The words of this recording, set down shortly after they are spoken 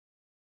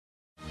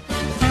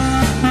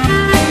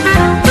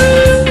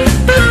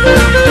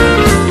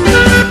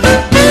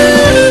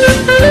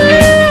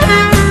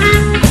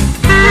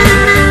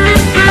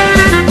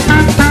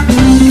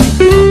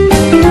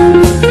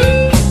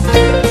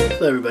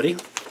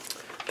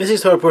This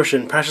is our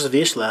portion, Parshas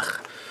Vayishlach.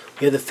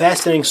 We have the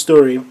fascinating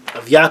story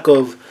of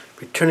Yaakov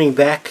returning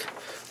back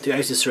to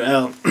Eretz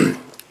Yisrael,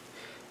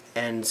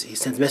 and he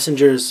sends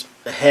messengers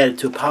ahead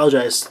to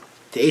apologize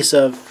to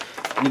Esav,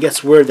 and he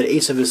gets word that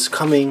Esav is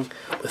coming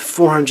with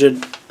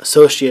 400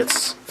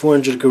 associates,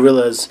 400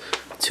 guerrillas,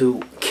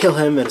 to kill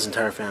him and his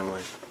entire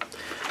family.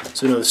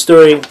 So we know the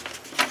story.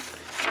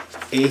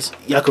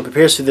 Yaakov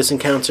prepares for this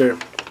encounter,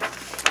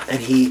 and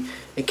he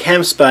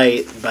encamps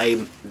by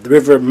the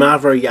river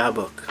Mavar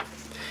Yabuk.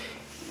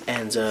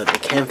 And they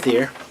camp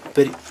there,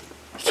 but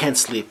he can't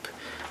sleep.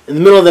 In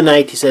the middle of the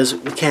night, he says,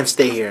 "We can't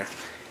stay here."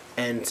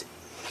 And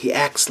he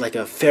acts like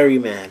a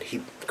ferryman.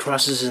 He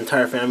crosses his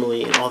entire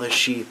family and all their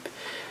sheep,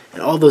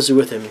 and all those who are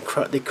with him.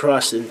 They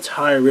cross the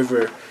entire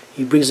river.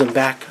 He brings them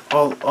back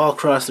all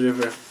across the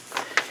river.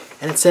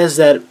 And it says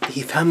that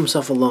he found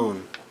himself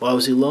alone. Why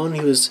was he alone?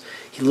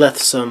 He left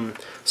some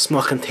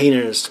small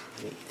containers.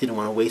 He didn't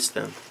want to waste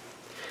them.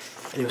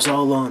 And he was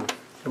all alone.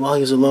 And while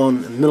he was alone,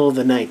 in the middle of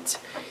the night,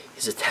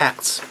 he's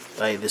attacked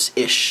by this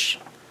Ish,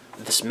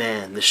 this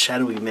man, this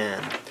shadowy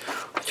man,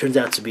 who turns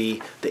out to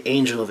be the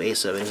angel of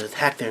Esav. And he's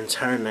attacked the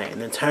entire night.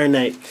 And the entire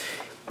night,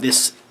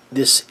 this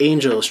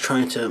angel is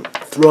trying to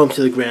throw him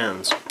to the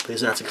ground, but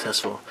he's not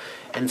successful.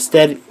 And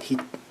instead, he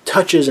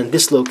touches and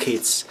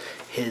dislocates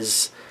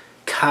his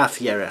kaf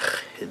yerech,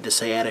 the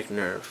sciatic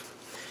nerve.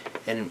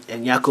 And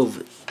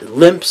Yaakov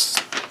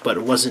limps,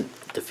 but wasn't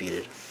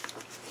defeated.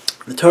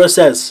 The Torah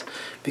says,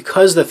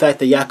 because of the fact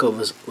that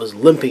Yaakov was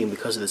limping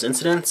because of this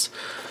incident,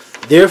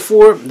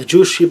 therefore the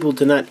Jewish people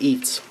did not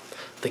eat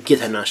the Gid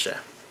Hanasheh,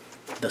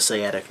 the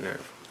sciatic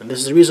nerve. And this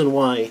is the reason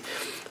why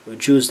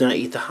Jews do not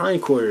eat the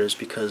hindquarters,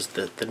 because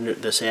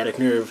the sciatic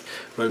nerve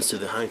runs through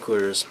the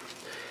hindquarters,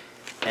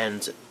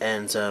 and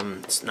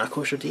it's not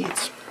kosher to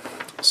eat.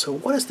 So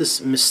what is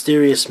this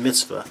mysterious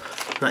mitzvah,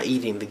 not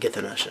eating the Gid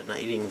Hanasheh, not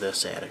eating the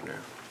sciatic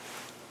nerve?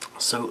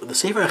 So the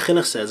Sefer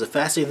HaChinuch says, a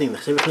fascinating thing,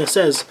 the Sefer HaChinuch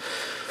says,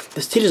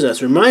 this teaches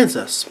us, reminds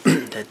us,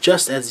 that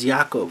just as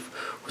Yaakov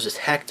was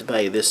attacked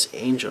by this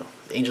angel,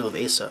 the angel of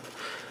Esav,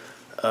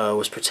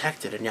 was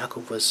protected, and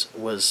Yaakov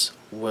was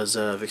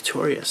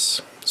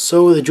victorious,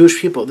 so the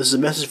Jewish people, this is a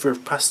message for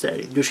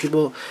posterity, the Jewish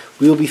people,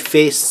 we will be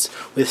faced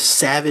with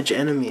savage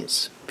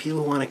enemies,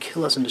 people who want to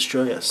kill us and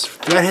destroy us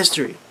throughout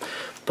history,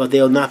 but they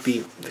will not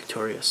be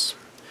victorious.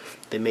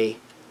 They may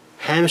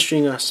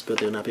hamstring us, but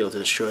they will not be able to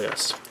destroy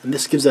us. And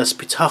this gives us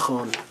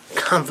bitachon,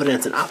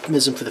 confidence and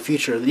optimism for the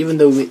future. That even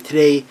though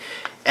today,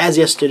 as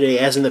yesterday,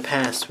 as in the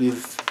past, we're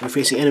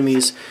facing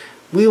enemies,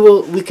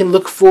 we can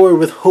look forward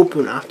with hope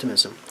and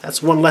optimism.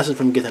 That's one lesson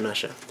from Gid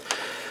Hanasheh.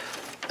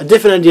 A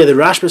different idea, the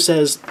Rashba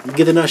says,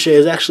 Gid Hanasheh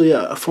is actually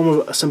a form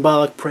of a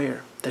symbolic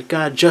prayer. That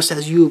God, just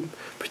as you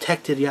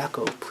protected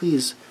Yaakov,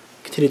 please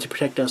continue to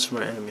protect us from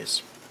our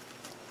enemies.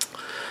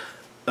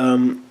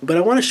 But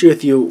I want to share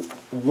with you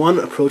one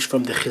approach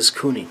from the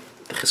Chizkuni.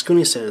 The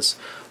Chizkuni says,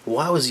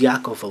 why was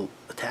Yaakov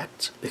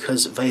attacked?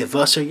 Because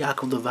Vayavaser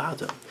Yaakov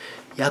levado.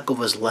 Yaakov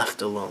was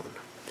left alone.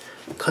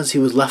 Because he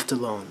was left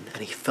alone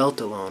and he felt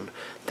alone,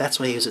 that's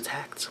why he was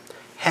attacked.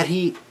 Had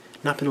he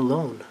not been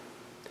alone,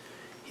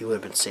 he would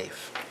have been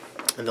safe.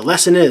 And the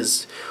lesson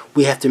is,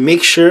 we have to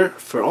make sure,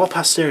 for all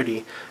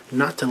posterity,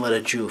 not to let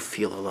a Jew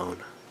feel alone.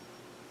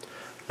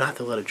 Not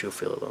to let a Jew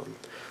feel alone.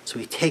 So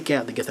we take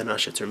out the Gid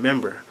Hanasheh to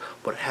remember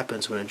what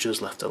happens when a Jew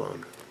is left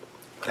alone.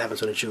 What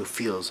happens when a Jew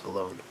feels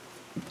alone.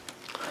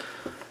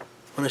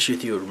 I want to share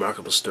with you a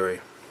remarkable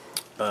story.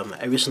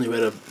 I recently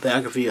read a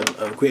biography of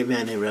a great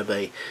man named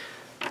Rabbi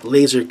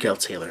Leizer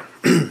Geltzhailer.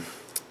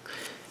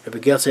 Rabbi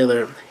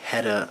Geltzhailer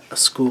had a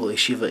school, a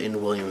yeshiva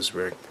in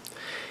Williamsburg.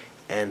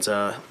 And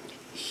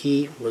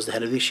he was the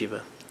head of the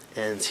yeshiva.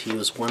 And he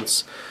was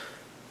once,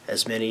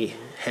 as many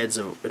heads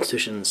of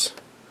institutions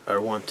are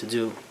wont to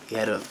do, he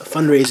had a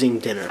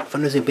fundraising dinner, a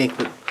fundraising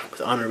banquet with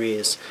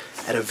honorees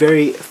at a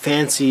very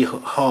fancy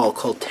hall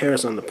called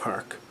Terrace on the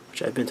Park,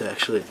 which I've been to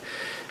actually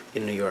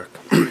in New York.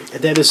 And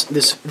they had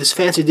this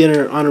fancy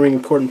dinner honoring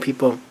important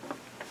people.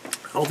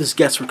 All these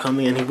guests were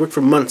coming, and he worked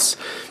for months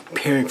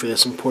preparing for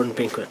this important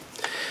banquet.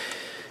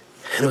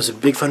 And it was a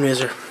big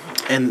fundraiser.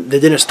 And the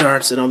dinner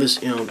starts, and all this,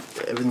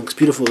 everything looks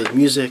beautiful. There's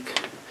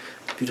music,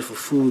 beautiful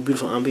food,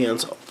 beautiful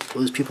ambiance.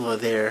 All these people are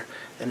there,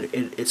 and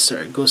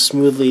it goes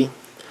smoothly.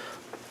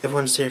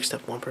 Everyone's there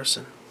except one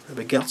person,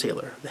 Rabbi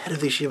Geltzhailer, the head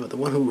of the yeshiva, the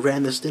one who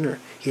ran this dinner.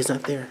 He's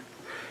not there.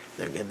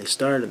 And they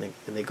start, and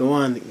they go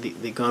on.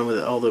 They go on with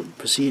all the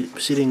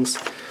proceedings.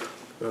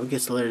 Rabbi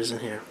Geltzhailer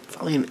isn't here.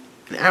 Finally,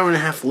 an hour and a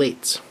half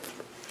late,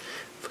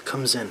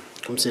 comes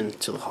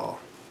into the hall.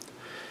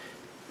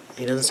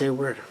 He doesn't say a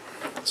word.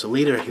 So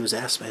later, he was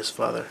asked by his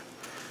father,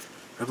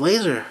 Rabbi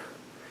Leizer,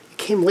 you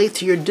came late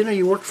to your dinner.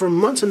 You worked for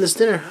months on this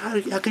dinner.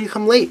 How could you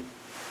come late?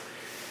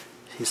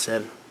 He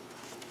says,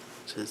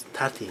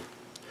 Tati,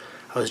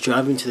 I was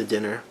driving to the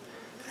dinner.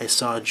 I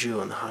saw a Jew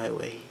on the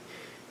highway.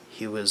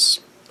 He was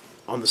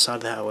on the side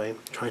of the highway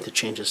trying to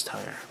change his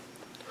tire.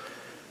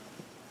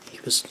 He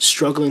was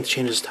struggling to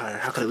change his tire.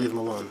 How could I leave him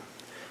alone?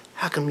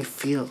 How can we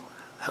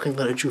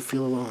let a Jew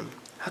feel alone?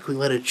 How can we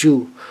let a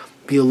Jew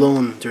be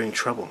alone during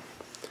trouble?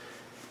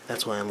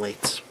 That's why I'm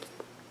late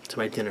to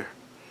my dinner.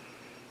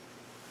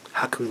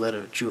 How can we let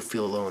a Jew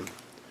feel alone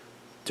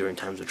during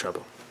times of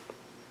trouble?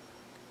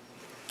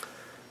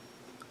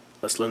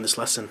 Let's learn this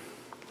lesson.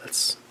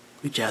 Let's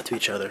reach out to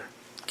each other,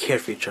 care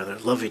for each other,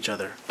 love each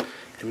other,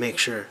 and make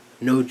sure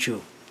no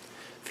Jew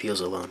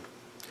feels alone.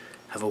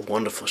 Have a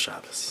wonderful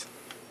Shabbos.